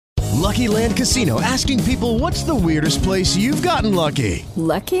Lucky Land Casino, asking people, what's the weirdest place you've gotten lucky?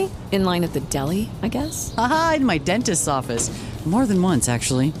 Lucky? In line at the deli, I guess? Aha, in my dentist's office. More than once,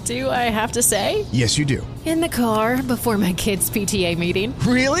 actually. Do I have to say? Yes, you do. In the car before my kids' PTA meeting.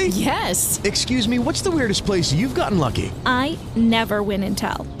 Really? Yes. Excuse me, what's the weirdest place you've gotten lucky? I never win and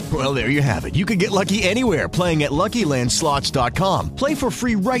tell. Well, there you have it. You can get lucky anywhere, playing at LuckyLandSlots.com. Play for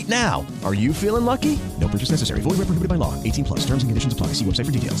free right now. Are you feeling lucky? No purchase necessary. Void where prohibited by law. 18 plus. Terms and conditions apply. See website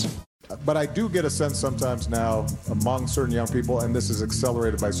for details. But I do get a sense sometimes now among certain young people, and this is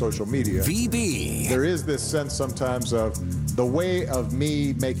accelerated by social media. VB. There is this sense sometimes of the way of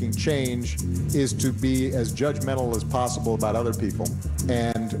me making change is to be as judgmental as possible about other people.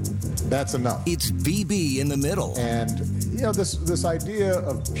 And that's enough. It's VB in the middle. And, you know, this idea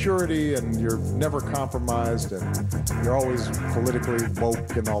of purity and you're never compromised and you're always politically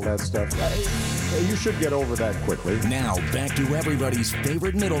woke and all that stuff, you should get over that quickly. Now, back to everybody's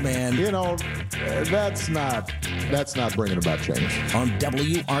favorite middleman. You know, that's not bringing about change. On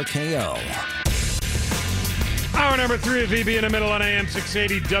WRKO. Hour number 3 of VB in the middle on AM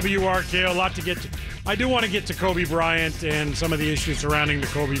 680 WRKO. A lot to get to. I do want to get to Kobe Bryant and some of the issues surrounding the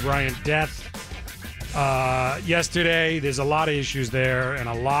Kobe Bryant death. Yesterday, there's a lot of issues there and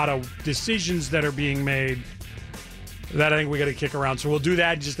a lot of decisions that are being made that I think we got to kick around. So we'll do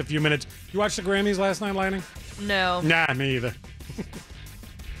that in just a few minutes. You watched the Grammys last night, Lightning? No. Nah, me either.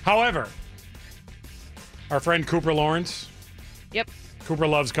 However, our friend Cooper Lawrence. Yep. Cooper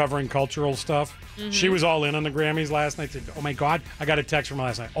loves covering cultural stuff. Mm-hmm. She was all in on the Grammys last night. Said, "Oh my God!" I got a text from her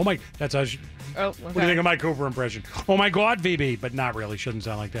last night. Oh my, that's how she. Oh, okay. What do you think of my Cooper impression? Oh my God, VB, but not really. Shouldn't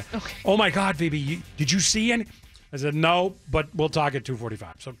sound like that. Okay. Oh my God, VB, did you see any? I said no, but we'll talk at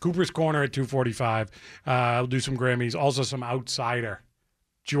 2:45. So Cooper's Corner at 2:45. We'll do some Grammys, also some Outsider.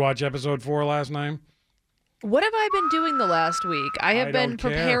 Did you watch episode 4 last night? What have I been doing the last week? I have been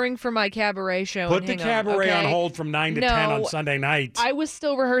preparing for my cabaret show. Put the cabaret on hold from 9 to 10 on Sunday night. I was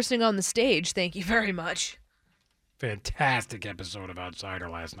still rehearsing on the stage. Thank you very much. Fantastic episode of Outsider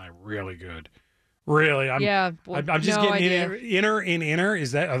last night. Really good. Really. I'm just no getting idea. inner in inner.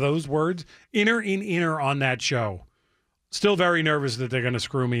 Are those words? Inner in inner on that show. Still very nervous that they're going to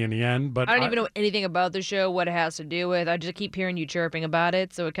screw me in the end. But I don't even know anything about the show, what it has to do with. I just keep hearing you chirping about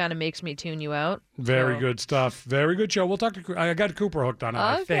it, so it kind of makes me tune you out. Very good stuff. Very good show. We'll talk to. I got Cooper hooked on it.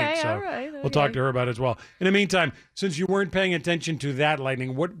 I think so. All right. We'll talk to her about it as well. In the meantime, since you weren't paying attention to that,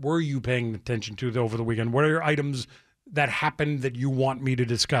 Lightning, what were you paying attention to over the weekend? What are your items that happened that you want me to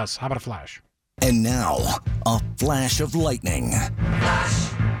discuss? How about a flash? And now, a flash of lightning.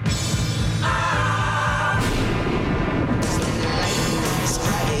 Flash.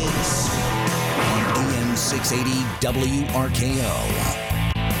 On AM 680 WRKO.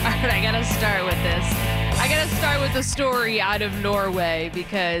 All right, I got to start with this. I got to start with a story out of Norway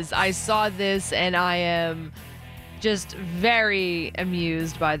because I saw this and I am just very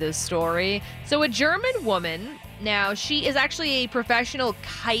amused by this story. So a German woman, now she is actually a professional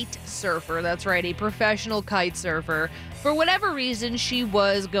kite surfer. That's right, a professional kite surfer. For whatever reason, she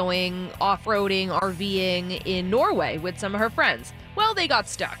was going off-roading, RVing in Norway with some of her friends. Well, they got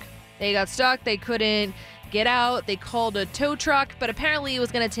stuck. They couldn't get out. They called a tow truck, but apparently it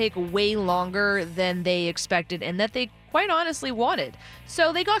was going to take way longer than they expected and that they quite honestly wanted.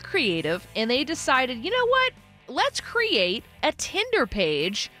 So they got creative and they decided, you know what? Let's create a Tinder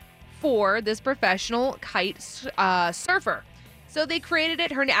page for this professional kite surfer. So they created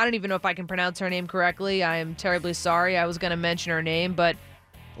it. I don't even know if I can pronounce her name correctly. I am terribly sorry. I was going to mention her name, but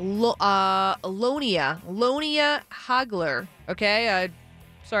Lonia Hagler. Okay,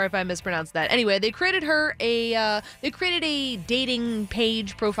 sorry if I mispronounced that. Anyway, they created her a dating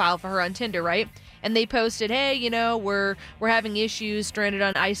page profile for her on Tinder, right? And they posted, hey, you know, we're having issues, stranded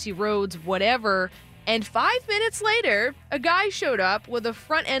on icy roads, whatever. And 5 minutes later, a guy showed up with a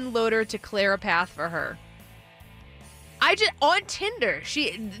front end loader to clear a path for her. On Tinder,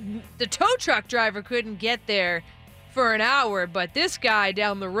 the tow truck driver couldn't get there for an hour, but this guy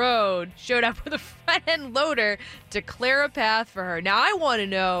down the road showed up with a front end loader to clear a path for her. Now I want to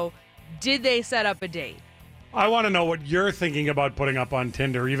know, did they set up a date? I want to know what you're thinking about putting up on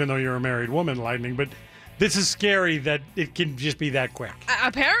Tinder, even though you're a married woman, Lightning, but this is scary that it can just be that quick.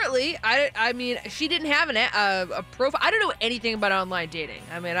 Apparently, I mean, she didn't have a profile. I don't know anything about online dating.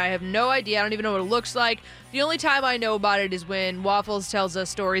 I mean, I have no idea. I don't even know what it looks like. The only time I know about it is when Waffles tells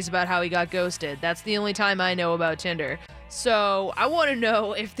us stories about how he got ghosted. That's the only time I know about Tinder. So I want to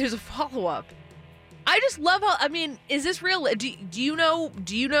know if there's a follow-up. I just love how, I mean, is this real? Do you know,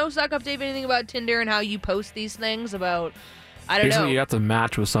 Suck Up Dave, anything about Tinder and how you post these things about, I don't Basically, know. you have to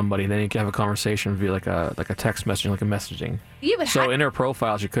match with somebody, and then you can have a conversation via like a text messaging, like a messaging. Yeah, but So in her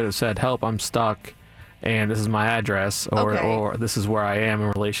profile, she could have said, "Help, I'm stuck, and this is my address," or "This is where I am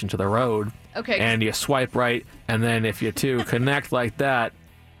in relation to the road." Okay. And you swipe right, and then if you two connect like that,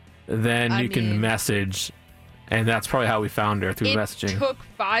 then you can message, and that's probably how we found her through messaging. It took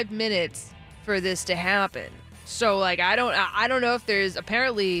 5 minutes for this to happen. So like I don't know if there's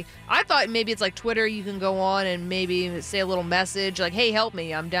apparently I thought maybe it's like Twitter, you can go on and maybe say a little message like, hey, help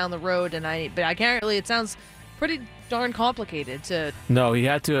me, I'm down the road, but I can't really. It sounds pretty darn complicated to. No, you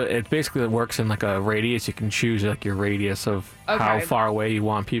had to. It basically works in like a radius. You can choose like your radius of how far away you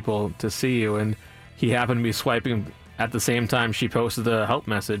want people to see you, and he happened to be swiping at the same time she posted the help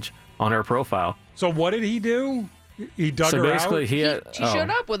message on her profile. So what did he do? He dug her basically, out? She showed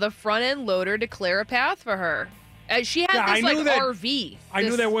up with a front end loader to clear a path for her. She had this like RV. I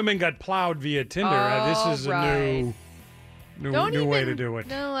knew that women got plowed via Tinder. This is a new way to do it.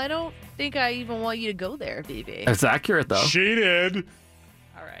 No, I don't think I even want you to go there, BB. It's accurate though. She did.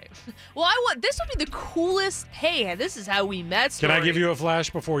 All right. Well, this would be the coolest. Hey, this is how we met. Can I give you a flash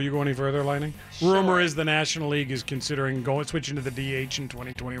before you go any further, Lightning? Sure. Rumor is the National League is considering switching to the DH in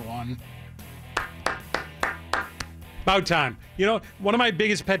 2021. About time. You know, one of my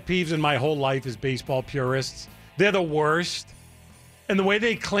biggest pet peeves in my whole life is baseball purists. They're the worst. And the way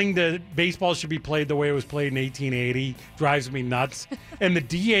they cling to baseball should be played the way it was played in 1880 drives me nuts. And the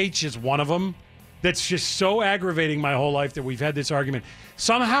DH is one of them. That's just so aggravating my whole life that we've had this argument.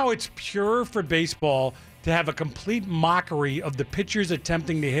 Somehow it's pure for baseball to have a complete mockery of the pitchers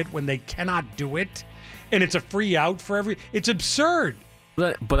attempting to hit when they cannot do it. And it's a free out for it's absurd.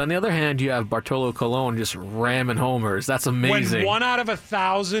 But on the other hand, you have Bartolo Colon just ramming homers. That's amazing. When 1 out of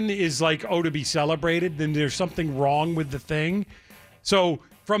 1,000 is like, to be celebrated, then there's something wrong with the thing. So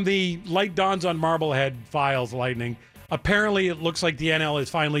from the Light Dawns on Marblehead files, Lightning, apparently it looks like the NL is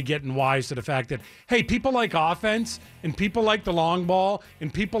finally getting wise to the fact that, hey, people like offense and people like the long ball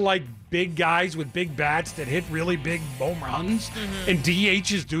and people like big guys with big bats that hit really big home runs. And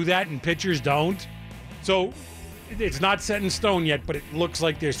DHs do that and pitchers don't. So it's not set in stone yet, but it looks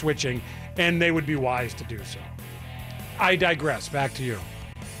like they're switching, and they would be wise to do so. I digress. Back to you.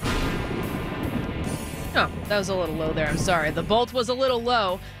 Oh, that was a little low there. I'm sorry. The bolt was a little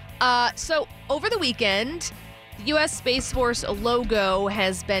low. So over the weekend, the U.S. Space Force logo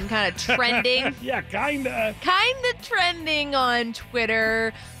has been kind of trending. Yeah, kind of Trending on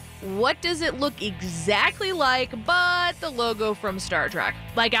Twitter. What does it look exactly like but the logo from Star Trek?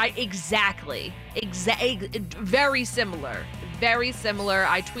 Exactly. Very similar. Very similar.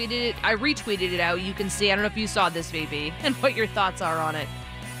 I retweeted it out. You can see. I don't know if you saw this, BB, and what your thoughts are on it.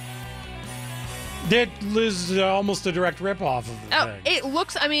 That is almost a direct ripoff of the thing. It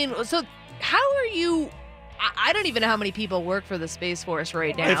looks, so how are you... I don't even know how many people work for the Space Force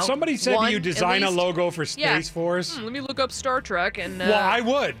right now. If somebody said to you, design a logo for Space Force. Let me look up Star Trek and... Well, I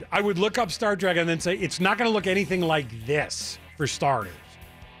would. I would look up Star Trek and then say, it's not going to look anything like this, for starters.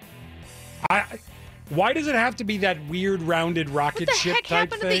 Why does it have to be that weird rounded rocket ship type thing? What the heck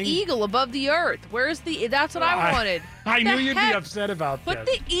happened to the eagle above the Earth? Where's the... That's what I wanted. I knew you'd be upset about that. Put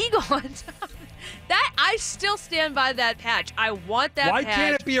the eagle on top. I still stand by that patch. I want that patch. Why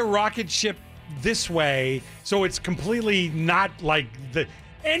can't it be a rocket ship this way so it's completely not like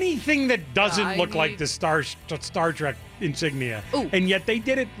anything that doesn't look like the Star Trek insignia? Ooh. And yet they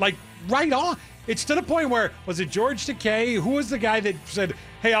did it like right on. It's to the point where, was it George Takei? Who was the guy that said,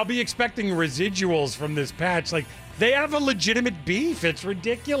 hey, I'll be expecting residuals from this patch? Like, they have a legitimate beef. It's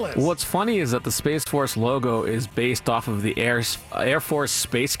ridiculous. What's funny is that the Space Force logo is based off of the Air Force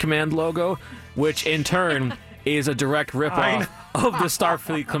Space Command logo, which in turn is a direct ripoff of the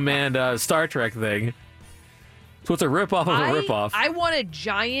Starfleet Command Star Trek thing. So it's a ripoff of a ripoff. I want a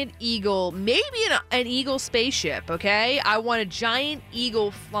giant eagle, maybe an eagle spaceship, okay? I want a giant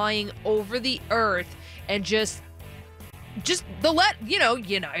eagle flying over the Earth and just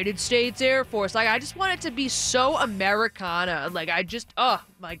United States Air Force. I just want it to be so Americana. Oh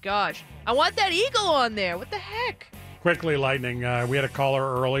my gosh. I want that eagle on there. What the heck? Quickly, Lightning, we had a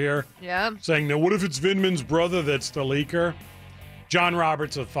caller earlier saying, now what if it's Vindman's brother that's the leaker? John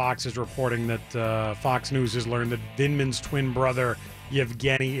Roberts of Fox is reporting that Fox News has learned that Vindman's twin brother,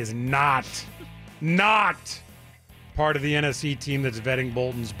 Yevgeny, is not part of the NSC team that's vetting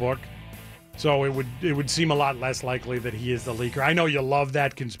Bolton's book. So it would seem a lot less likely that he is the leaker. I know you love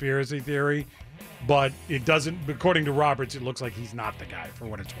that conspiracy theory, but it doesn't, according to Roberts, it looks like he's not the guy, for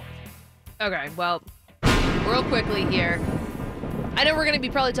what it's worth. Okay, well, real quickly here. I know we're going to be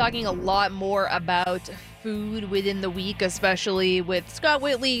probably talking a lot more about food within the week, especially with Scott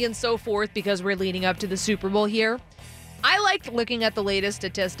Whitley and so forth, because we're leading up to the Super Bowl here. I like looking at the latest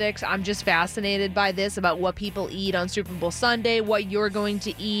statistics. I'm just fascinated by this, about what people eat on Super Bowl Sunday, what you're going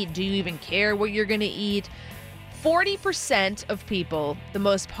to eat. Do you even care what you're going to eat? 40% of people, the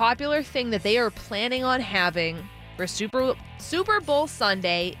most popular thing that they are planning on having for Super Bowl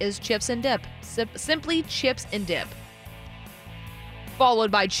Sunday is chips and dip. Simply chips and dip.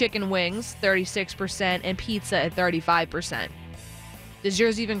 Followed by chicken wings, 36%, and pizza at 35%. Does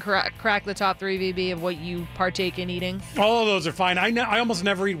yours even crack the top 3, VB, of what you partake in eating? All of those are fine. I almost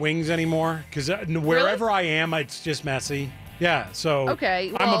never eat wings anymore because wherever Really? I am, it's just messy. Yeah, so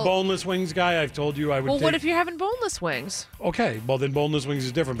Okay, I'm a well- boneless wings guy. I've told you I would Well, take... what if you're having boneless wings? Okay, well then boneless wings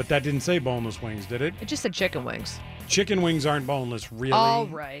is different, but that didn't say boneless wings, did it? It just said chicken wings. Chicken wings aren't boneless, really. All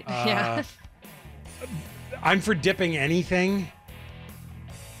right. Yeah. I'm for dipping anything.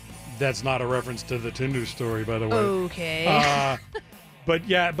 That's not a reference to the Tinder story, by the way. Okay.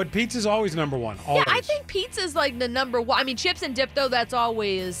 But pizza's always number one. Always. Yeah, I think pizza's like the number one. I mean, chips and dip, though, that's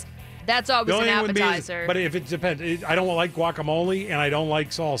always The an only thing with me is- appetizer. but if it depends, I don't like guacamole and I don't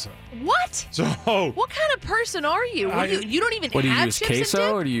like salsa. What? So What kind of person are you? You don't even What do you have use, chips queso, and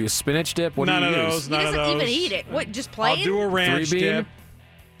dip? or do you use spinach dip? What None do you of use? those. He None of doesn't even those. eat it. What, just plain? I'll do a ranch 3 bean? dip.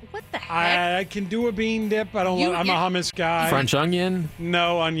 What the heck? I can do a bean dip. I'm a You- hummus guy. French onion?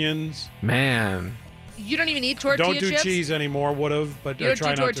 No onions. Man. You don't even eat tortilla Don't do chips? cheese anymore. Would have, but You I don't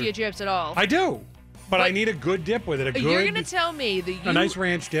try do not tortilla to. chips at all. I do, but I But- need a good dip with it. You're going to tell me that you... a nice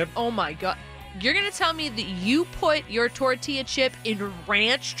ranch dip. Oh, my God. You're going to tell me that you put your tortilla chip in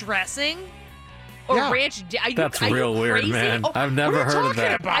ranch dressing? Or Yeah. ranch... That's are you real weird, crazy? man. Oh, I've never what are you heard of talking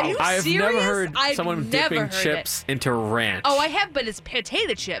that. about? Are you I've serious? never heard I've someone never dipping heard chips into ranch. Oh, I have, but it's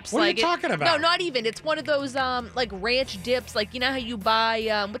potato chips. What are you like talking about? No, not even. It's one of those like ranch dips. Like, you know how you buy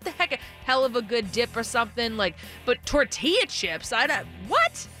what the heck, a hell of a good dip or something. Like, but tortilla chips. I don't.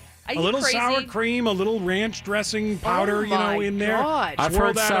 What? Are A you little crazy? sour cream, a little ranch dressing powder, Oh my in there. God. I've Swirl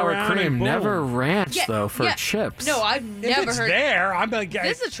heard that sour around and cream, boom. never ranch, Yeah, though, for yeah. chips. No, I've If never it's heard. there, I'm like,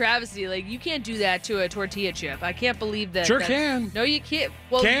 This is a travesty. Like, you can't do that to a tortilla chip. I can't believe that. Sure that's- can. No, you can't.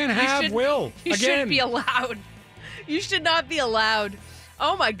 Well, Can you have, should, will. You Again. shouldn't be allowed. You should not be allowed.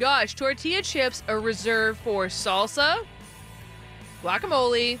 Oh my gosh, tortilla chips are reserved for salsa,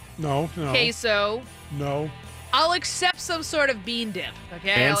 guacamole, no, queso. no. I'll accept some sort of bean dip.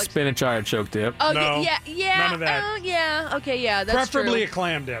 Okay. And I'll spinach artichoke dip. Oh No, yeah. none of that. Oh yeah. Okay, yeah. That's Preferably true. a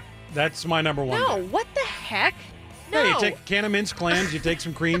clam dip. That's my number one. No, dip. what the heck? No. Hey, you take a can of minced clams, you take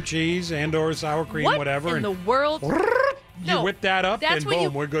some cream cheese and or sour cream, what whatever, in and the world? you No, whip that up, That's and what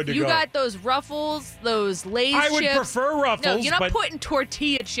boom, we're good to you go. got those Ruffles, those Lay's I would chips. prefer Ruffles, No, you're not but putting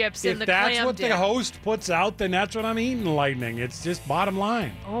tortilla chips in if the that's clam what dip. the host puts out, then that's what I'm eating, Lightning. It's just bottom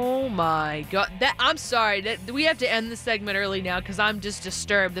line. Oh my God! I'm sorry. We have to end this segment early now because I'm just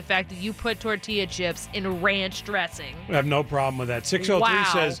disturbed the fact that you put tortilla chips in ranch dressing. I have no problem with that. 603 Wow.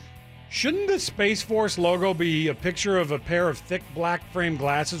 says, shouldn't the Space Force logo be a picture of a pair of thick black frame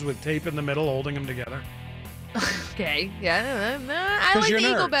glasses with tape in the middle holding them together? Okay, yeah, I 'Cause like you're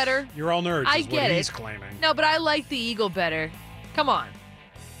the eagle nerds. better. You're all nerds, I is get what it. he's claiming. No, but I like the eagle better. Come on,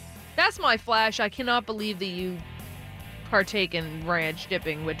 that's my flash. I cannot believe that you partake in ranch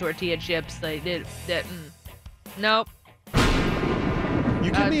dipping with tortilla chips. They did that. Nope. You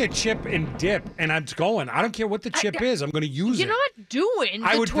give me a chip and dip, and I'm going. I don't care what the chip is. I'm going to use You're it. not doing.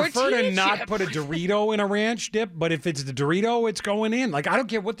 I the would prefer to tortilla not chip. put a Dorito in a ranch dip, but if it's the Dorito, it's going in. Like, I don't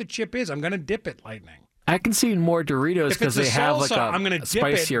care what the chip is. I'm going to dip it, Lightning. I can see more Doritos If because it's they a have salsa, like a I'm gonna dip it,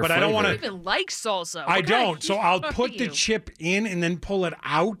 spicier but I don't flavor. I wanna- don't even like salsa. I What kind don't. of So I'll human put are the you? chip in and then pull it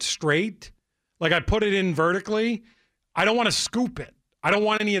out straight. Like I put it in vertically. I don't want to scoop it. I don't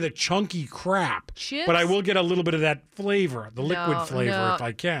want any of the chunky crap. Chips? But I will get a little bit of that flavor, the liquid No, flavor, no. if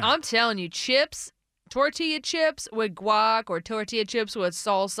I can. I'm telling you, chips, tortilla chips with guac or tortilla chips with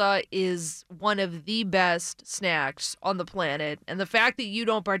salsa is one of the best snacks on the planet. And the fact that you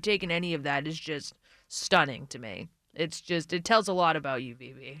don't partake in any of that is just stunning to me. It tells a lot about you,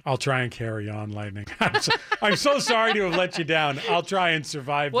 VB. I'll try and carry on, Lightning. I'm so sorry to have let you down. I'll try and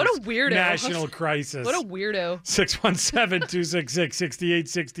survive What this a weirdo. national crisis. What a weirdo.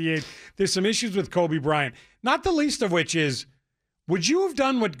 617-266-6868. There's some issues with Kobe Bryant, not the least of which is, would you have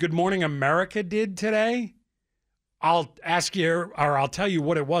done what Good Morning America did today? I'll ask you, or I'll tell you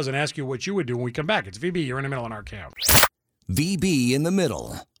what it was and ask you what you would do when we come back. It's VB. You're in the middle on RKO. VB in the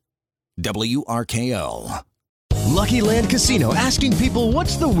middle. WRKO. Lucky Land Casino, asking people,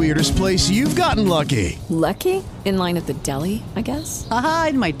 what's the weirdest place you've gotten lucky? Lucky? In line at the deli, I guess? Aha,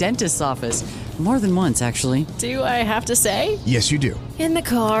 in my dentist's office. More than once, actually. Do I have to say? Yes, you do. In the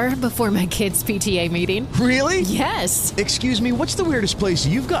car before my kids' PTA meeting. Really? Yes. Excuse me, what's the weirdest place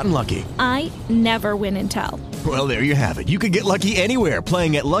you've gotten lucky? I never win and tell. Well, there you have it. You can get lucky anywhere,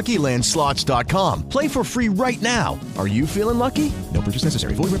 playing at LuckyLandSlots.com. Play for free right now. Are you feeling lucky? No purchase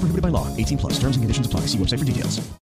necessary. Void where prohibited by law. 18+. Terms and conditions apply. See website for details.